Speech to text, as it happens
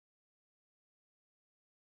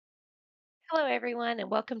Hello, everyone,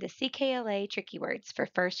 and welcome to CKLA Tricky Words for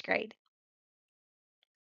first grade.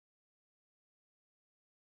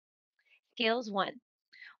 Skills 1.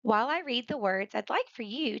 While I read the words, I'd like for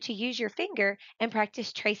you to use your finger and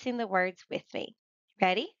practice tracing the words with me.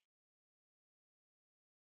 Ready?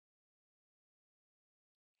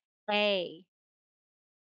 A,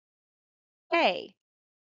 A,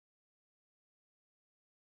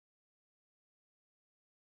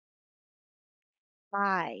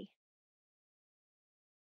 I,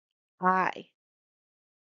 I,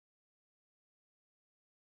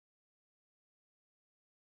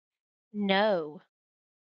 no,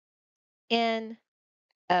 N,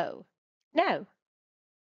 O, no,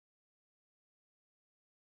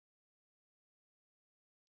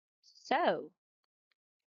 so,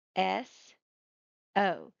 S,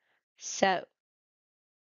 O, so,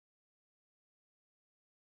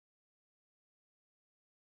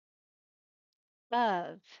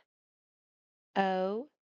 of, O,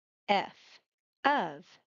 F, of,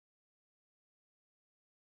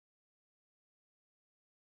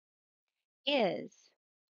 is,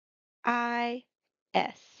 I,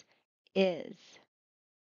 S, is,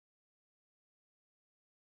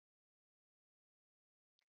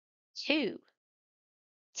 two,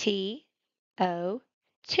 T, O,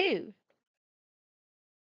 two.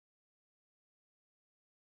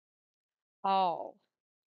 All.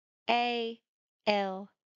 A L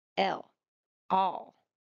L. All.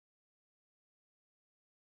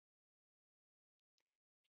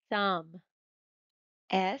 Some.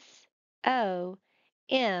 S-O-M-E.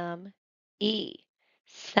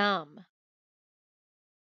 Some.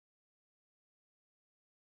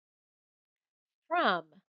 From.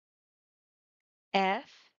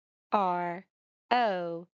 F-R-O-M.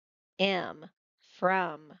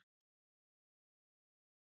 From.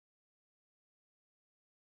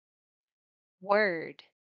 Word.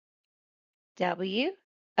 W-O-R-D.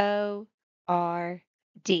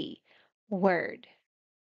 Word.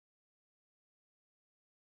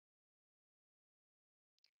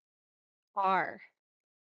 R.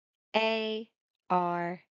 A-R-E.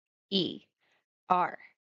 R.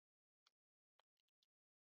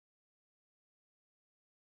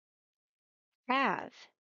 Have.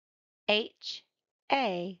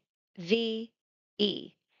 H-A-V-E.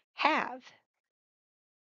 Have.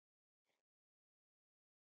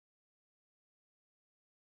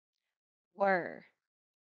 Were.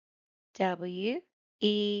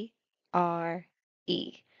 W-E-R-E.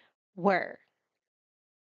 Were.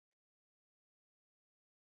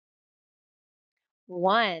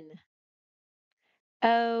 One.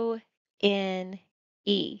 O-N-E.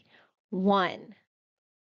 One.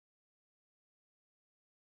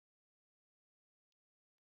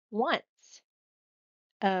 Once.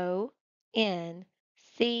 O-N-C-E.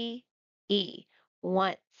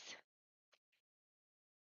 Once.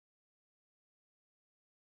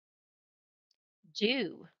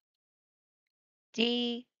 Do.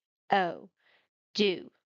 D-O.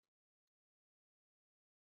 Do.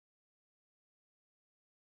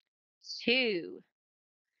 Two.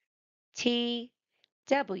 T-W-O.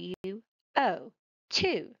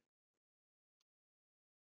 Two.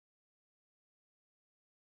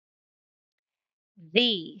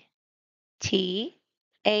 The. T-H-E.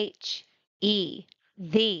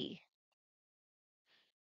 The.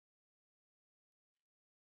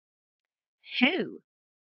 Who.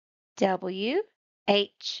 W-H-O.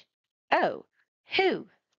 Who.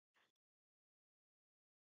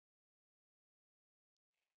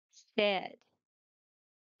 Said.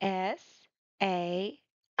 S-A-I-D.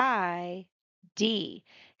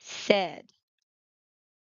 Said.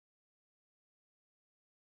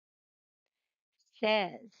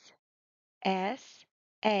 Says. S-A-Y-S.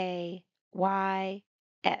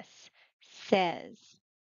 Says.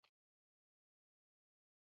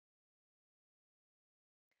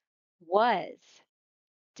 Was.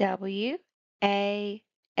 W-A-S.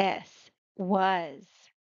 Was.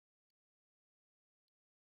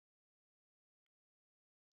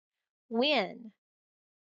 When.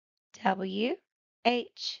 W-H-E-N.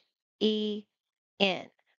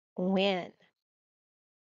 When.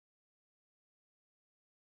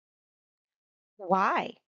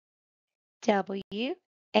 Why. W-H-Y.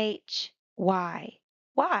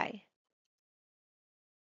 Why?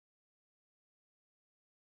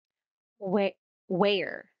 Where?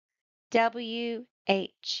 Where? W-H-E-R-E.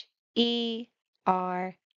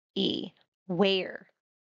 Where?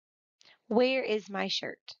 Where is my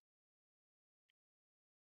shirt?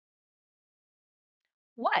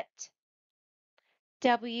 What?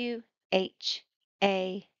 W-H-A-T.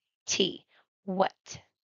 What?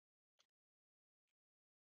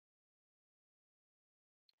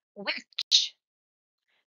 Which?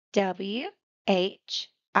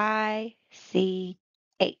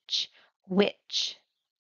 Which. Which.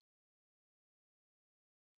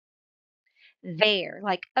 There,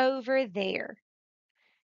 like over there.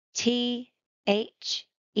 There.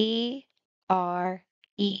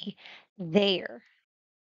 There.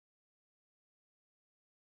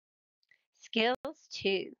 Skills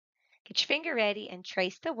 2. Get your finger ready and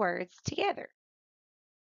trace the words together.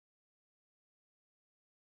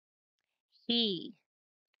 He.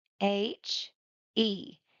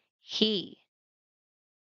 He. He.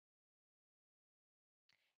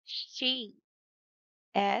 She.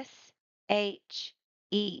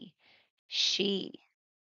 She. She.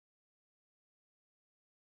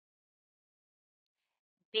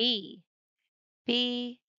 Be.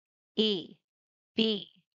 Be. Be.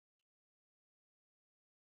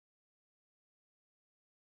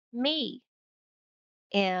 Me.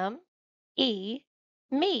 Me.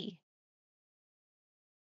 Me.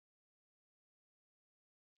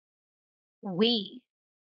 We.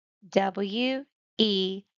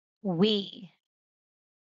 We. We.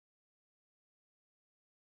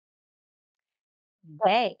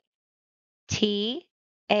 They. They.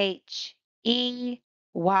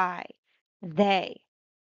 They.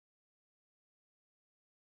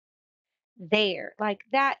 Their. Like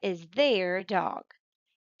that is their dog.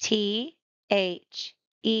 Their.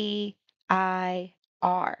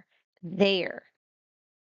 Their.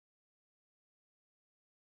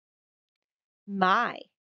 My.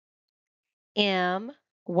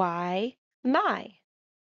 My.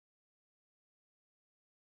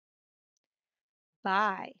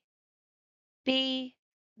 By.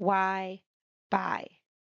 By.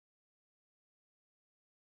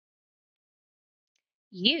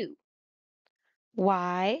 You.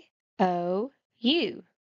 You.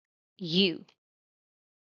 You.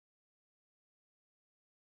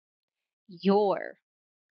 Your.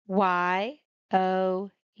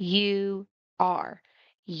 Your.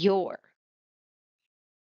 Your.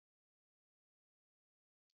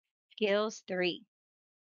 Skills 3.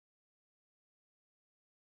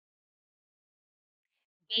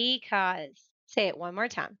 Because. Say it one more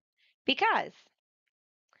time. Because.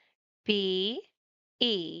 Because.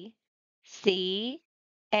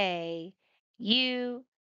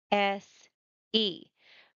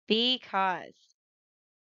 Because.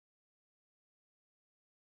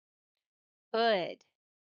 Could.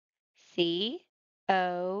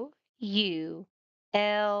 Could.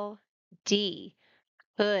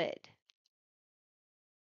 Could.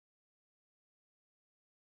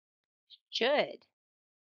 Should.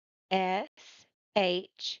 Should.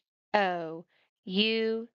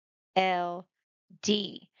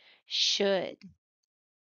 Should.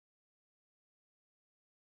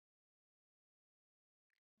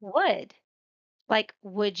 Would. Like,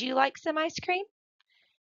 would you like some ice cream?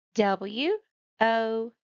 Would.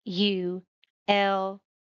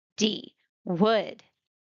 Would.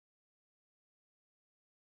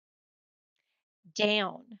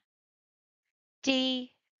 Down. Down.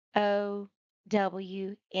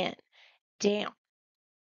 Down.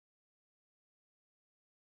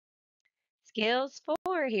 Skills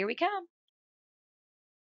 4. Here we come.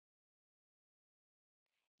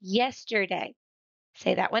 Yesterday.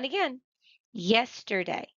 Say that one again.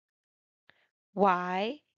 Yesterday.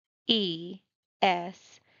 Yesterday.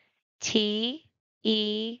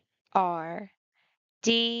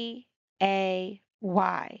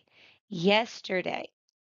 Yesterday.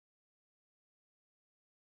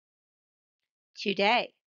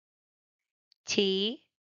 Today. Today.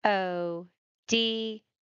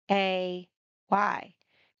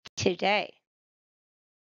 Today.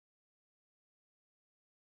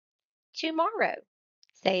 Tomorrow.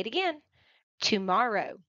 Say it again.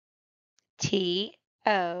 Tomorrow.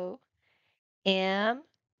 Tomorrow.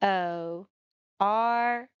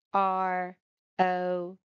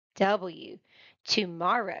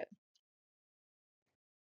 Tomorrow.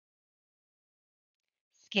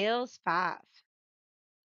 Skills 5.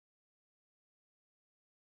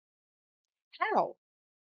 How.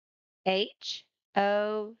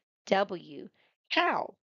 How.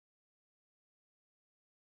 How.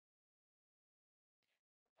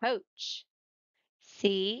 Coach.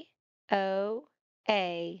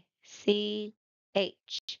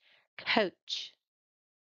 Coach. Coach.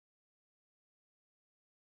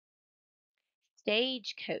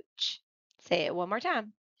 Stagecoach. Say it one more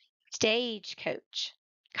time. Stagecoach.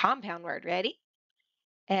 Compound word. Ready?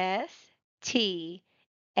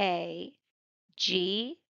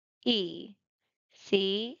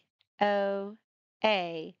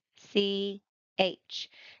 Stagecoach.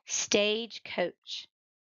 Stagecoach.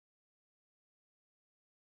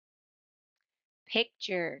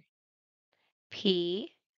 Picture. Picture.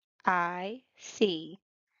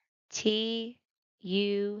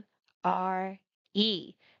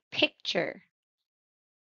 Picture.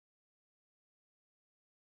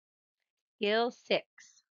 Skill 6.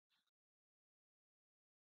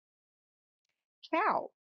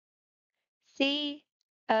 Cow.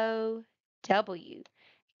 COW.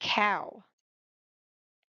 Cow.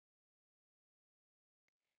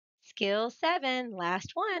 Skill 7.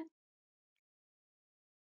 Last one.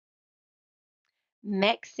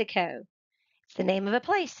 Mexico. It's the name of a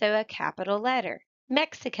place, so a capital letter.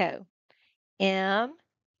 Mexico. Mexico.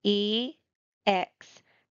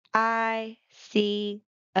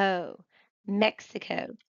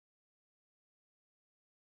 Mexico.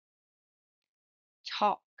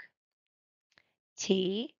 Talk.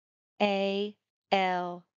 TALK.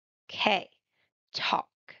 Talk.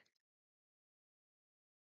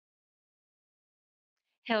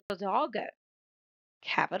 Hidalgo.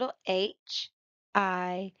 Capital Hidalgo.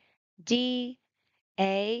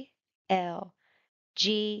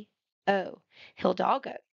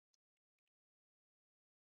 Hidalgo.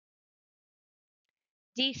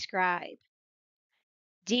 Describe.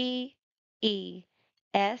 DESCRIBE.